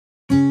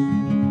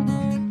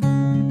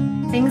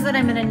Things that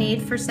I'm going to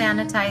need for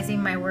sanitizing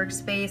my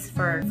workspace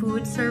for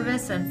food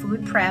service and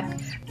food prep.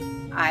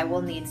 I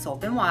will need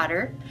soap and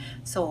water.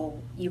 So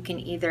you can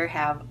either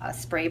have a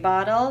spray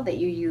bottle that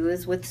you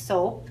use with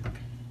soap,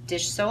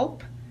 dish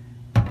soap,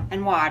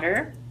 and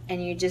water,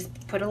 and you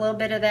just put a little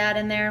bit of that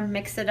in there,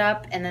 mix it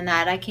up, and then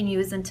that I can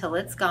use until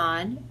it's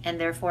gone. And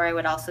therefore I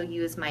would also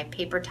use my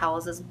paper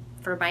towels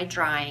for my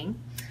drying.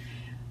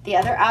 The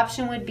other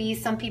option would be,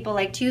 some people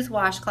like to use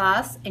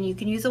washcloths, and you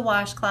can use a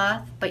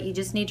washcloth, but you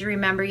just need to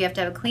remember you have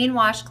to have a clean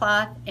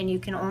washcloth, and you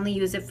can only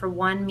use it for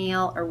one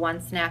meal or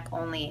one snack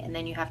only, and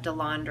then you have to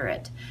launder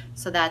it.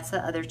 So that's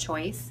the other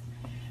choice.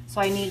 So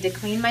I need to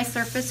clean my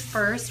surface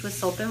first with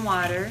soap and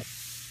water,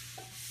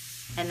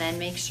 and then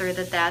make sure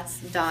that that's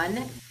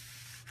done.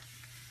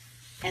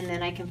 And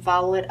then I can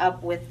follow it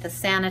up with the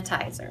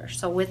sanitizer.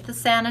 So with the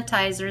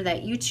sanitizer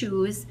that you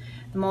choose,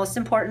 the most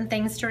important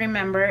things to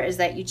remember is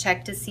that you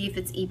check to see if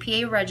it's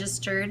EPA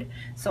registered.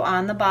 So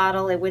on the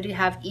bottle it would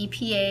have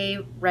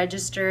EPA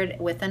registered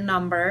with a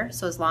number.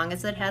 So as long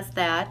as it has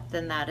that,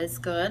 then that is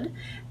good.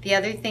 The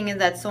other thing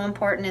that's so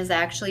important is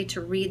actually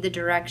to read the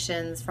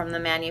directions from the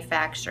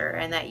manufacturer,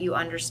 and that you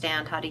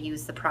understand how to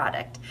use the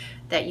product.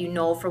 That you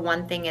know, for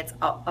one thing, it's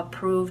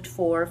approved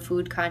for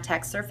food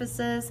contact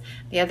surfaces.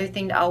 The other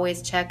thing to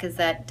always check is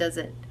that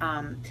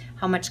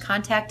how much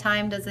contact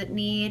time does it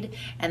need,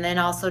 and then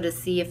also to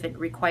see if it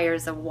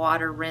requires a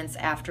water rinse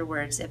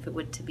afterwards, if it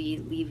would to be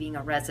leaving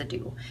a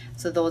residue.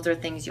 So those are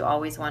things you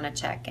always want to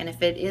check. And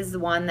if it is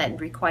one that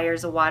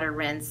requires a water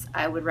rinse,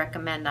 I would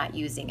recommend not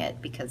using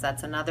it, because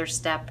that's another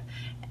step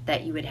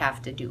that you would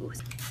have to do.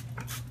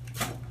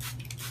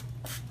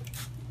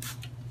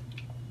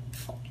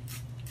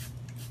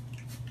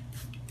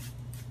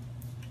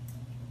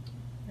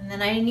 And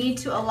then I need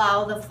to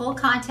allow the full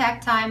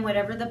contact time,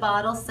 whatever the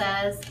bottle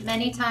says.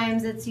 Many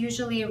times it's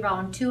usually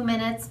around 2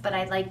 minutes, but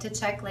I'd like to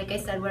check, like I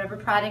said, whatever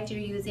product you're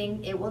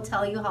using, it will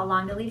tell you how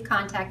long to leave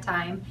contact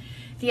time.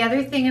 The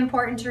other thing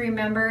important to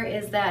remember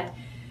is that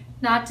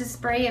not to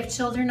spray if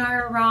children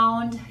are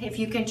around. If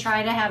you can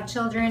try to have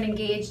children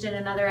engaged in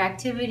another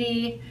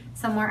activity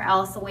somewhere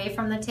else away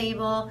from the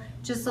table,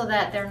 just so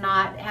that they're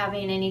not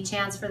having any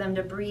chance for them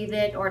to breathe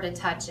it or to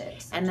touch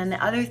it. And then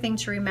the other thing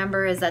to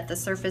remember is that the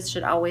surface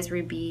should always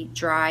be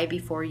dry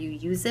before you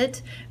use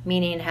it,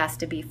 meaning it has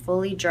to be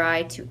fully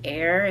dry to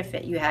air if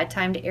you had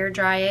time to air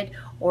dry it,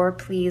 or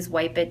please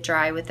wipe it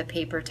dry with a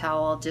paper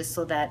towel, just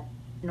so that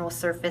no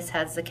surface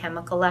has the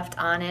chemical left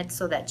on it,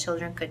 so that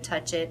children could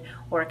touch it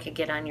or it could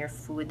get on your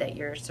food that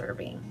you're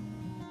serving.